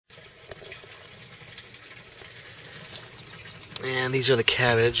And these are the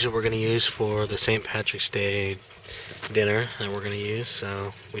cabbage that we're going to use for the St. Patrick's Day dinner that we're going to use.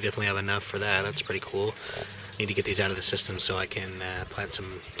 So we definitely have enough for that. That's pretty cool. Need to get these out of the system so I can plant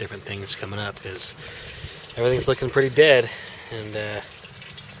some different things coming up, because everything's looking pretty dead, and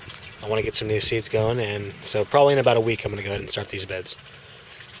I want to get some new seeds going. And so probably in about a week I'm going to go ahead and start these beds.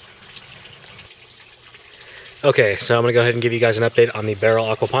 Okay, so I'm going to go ahead and give you guys an update on the Barrel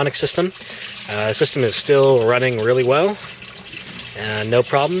Aquaponics system. The system is still running really well. No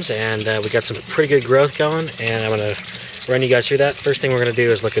problems, and we got some pretty good growth going, and I'm going to run you guys through that. First thing we're going to do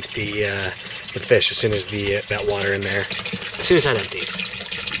is look at the fish as soon as that water in there, as soon as that empties.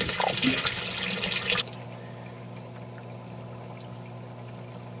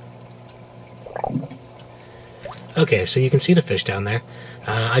 Okay, so you can see the fish down there.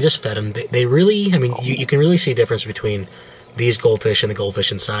 I just fed them. They really, I mean, you can really see a difference between these goldfish and the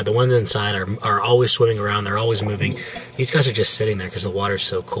goldfish inside. The ones inside are always swimming around. They're always moving. These guys are just sitting there because the water's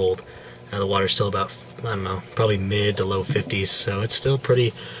so cold. The water's still about, I don't know, probably mid to low 50s. So it's still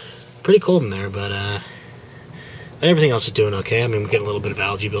pretty cold in there, but everything else is doing okay. I mean, we're getting a little bit of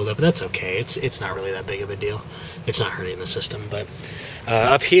algae buildup, but that's okay. It's not really that big of a deal. It's not hurting the system. But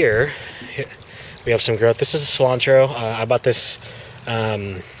up here, we have some growth. This is cilantro. I bought this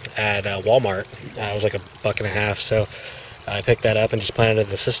at Walmart. It was like $1.50, so I picked that up and just planted it in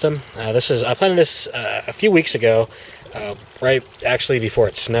the system. I planted this a few weeks ago, right actually before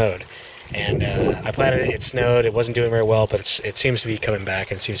it snowed. And I planted it, it snowed, it wasn't doing very well, but it seems to be coming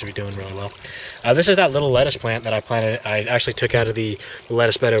back and seems to be doing really well. This is that little lettuce plant that I planted. I actually took out of the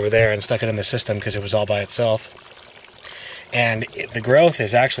lettuce bed over there and stuck it in the system because it was all by itself. And the growth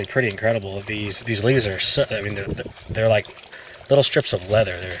is actually pretty incredible. These leaves are, I mean, they're like little strips of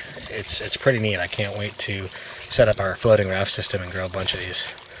leather. It's pretty neat. I can't wait to set up our floating raft system and grow a bunch of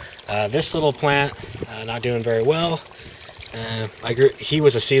these. This little plant, not doing very well. He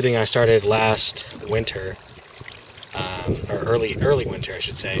was a seedling I started last winter, or early winter I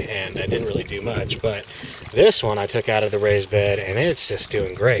should say, and I didn't really do much. But this one I took out of the raised bed, and it's just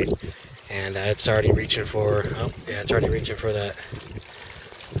doing great. And it's already reaching for, it's already reaching for that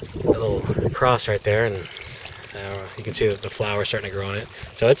little cross right there, and you can see that the flower starting to grow on it.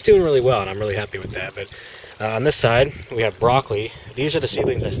 So it's doing really well, and I'm really happy with that. But on this side, we have broccoli. These are the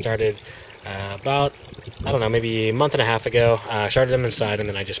seedlings I started about, I don't know, maybe a month and a half ago. I started them inside, and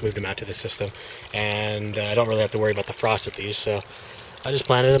then I just moved them out to the system. And I don't really have to worry about the frost with these, so I just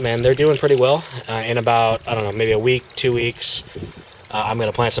planted them, and they're doing pretty well. In about, I don't know, maybe a week, 2 weeks, I'm going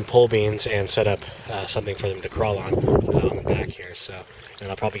to plant some pole beans and set up something for them to crawl on the back here. So, and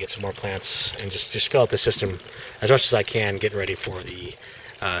I'll probably get some more plants and just fill out the system as much as I can, getting ready for the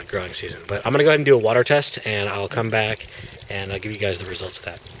growing season. But I'm going to go ahead and do a water test, and I'll come back and I'll give you guys the results of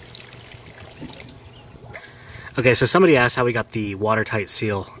that. Okay, so somebody asked how we got the watertight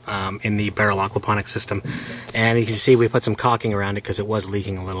seal in the Barrel Aquaponics system, and you can see we put some caulking around it because it was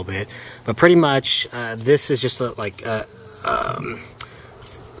leaking a little bit. But pretty much, this is just like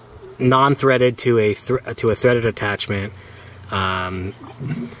non-threaded to a threaded attachment,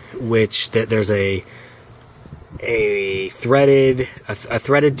 which there's a threaded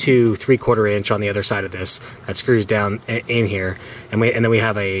to 3/4 inch on the other side of this that screws down in here, and then we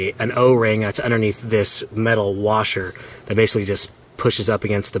have an O-ring that's underneath this metal washer that basically just pushes up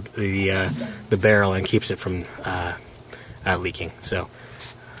against the barrel and keeps it from leaking. So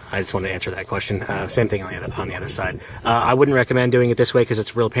I just wanted to answer that question. Same thing on the other side. I wouldn't recommend doing it this way because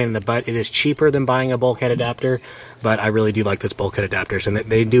it's a real pain in the butt. It is cheaper than buying a bulkhead adapter, but I really do like those bulkhead adapters, and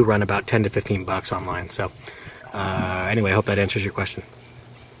they do run about 10 to 15 bucks online. So anyway, I hope that answers your question.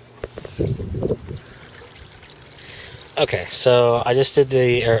 Okay, so I just did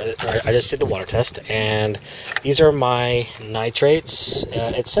the water test, and these are my nitrates.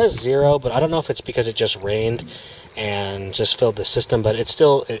 It says 0, but I don't know if it's because it just rained and just filled the system, but it's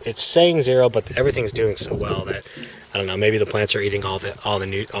saying 0, but everything's doing so well that I don't know, maybe the plants are eating all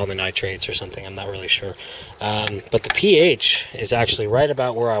the nitrates or something. I'm not really sure. But the pH is actually right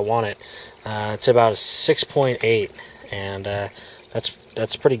about where I want it. It's about a 6.8, and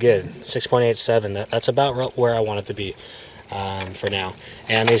that's pretty good. 6.87. That's about where I want it to be for now.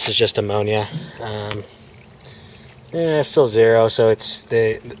 And this is just ammonia. It's still 0, so it's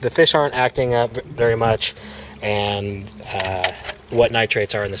the fish aren't acting up very much. And what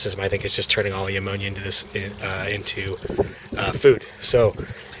nitrates are in the system, I think it's just turning all the ammonia into food. So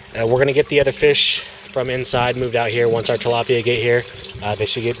we're gonna get the other fish from inside moved out here once our tilapia get here. They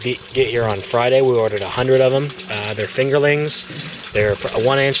should get here on Friday. We ordered 100 of them. They're fingerlings. They're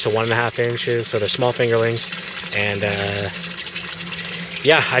 1 inch to 1.5 inches, so they're small fingerlings. And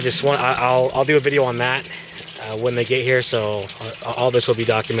yeah, I'll do a video on that when they get here, so all this will be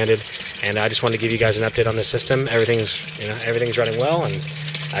documented. And I just wanted to give you guys an update on the system. Everything's running well, and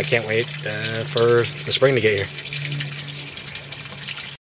I can't wait for the spring to get here.